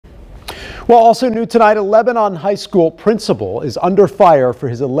Well, also new tonight, a Lebanon High School principal is under fire for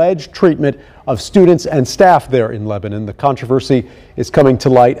his alleged treatment of students and staff there in Lebanon. The controversy is coming to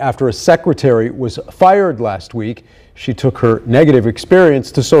light after a secretary was fired last week. She took her negative experience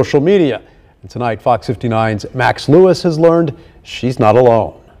to social media. And tonight, Fox 59's Max Lewis has learned she's not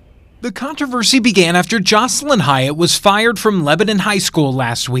alone. The controversy began after Jocelyn Hyatt was fired from Lebanon High School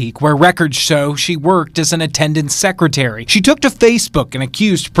last week, where records show she worked as an attendance secretary. She took to Facebook and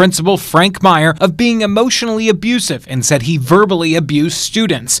accused Principal Frank Meyer of being emotionally abusive and said he verbally abused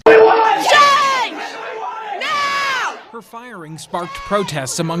students. Her firing sparked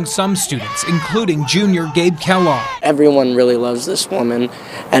protests among some students, including junior Gabe Kellogg. Everyone really loves this woman,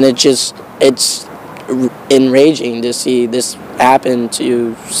 and it's enraging to see this happen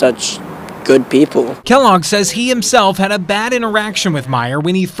to such good people. Kellogg says he himself had a bad interaction with Meyer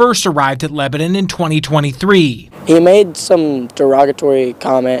when he first arrived at Lebanon in 2023. He made some derogatory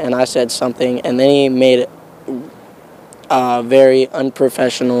comment and I said something, and then he made a very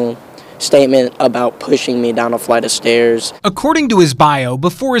unprofessional statement about pushing me down a flight of stairs. According to his bio,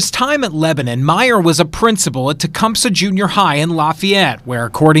 before his time at Lebanon, Meyer was a principal at Tecumseh Junior High in Lafayette, where,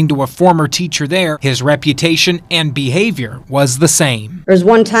 according to a former teacher there, his reputation and behavior was the same. There was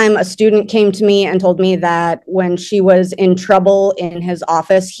one time a student came to me and told me that when she was in trouble in his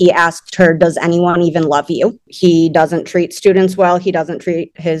office, he asked her, "Does anyone even love you?" He doesn't treat students well. He doesn't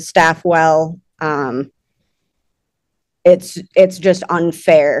treat his staff well. It's just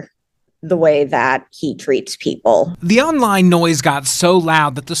unfair the way that he treats people. The online noise got so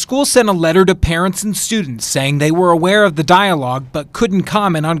loud that the school sent a letter to parents and students saying they were aware of the dialogue but couldn't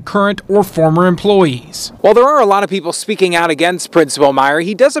comment on current or former employees. While there are a lot of people speaking out against Principal Meyer,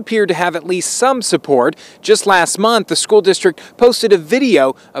 he does appear to have at least some support. Just last month, the school district posted a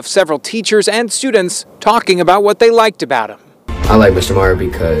video of several teachers and students talking about what they liked about him. I like Mr. Meyer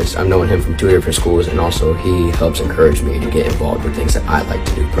because I've known him from 2 different schools, and also he helps encourage me to get involved with things that I like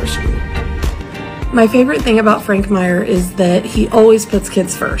to do personally. My favorite thing about Frank Meyer is that he always puts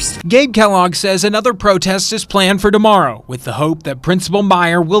kids first. Gabe Kellogg says another protest is planned for tomorrow, with the hope that Principal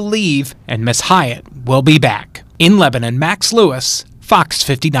Meyer will leave and Miss Hyatt will be back. In Lebanon, Max Lewis, Fox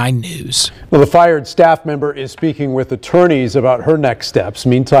 59 News. Well, the fired staff member is speaking with attorneys about her next steps.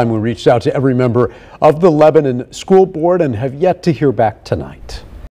 Meantime, we reached out to every member of the Lebanon School Board and have yet to hear back tonight.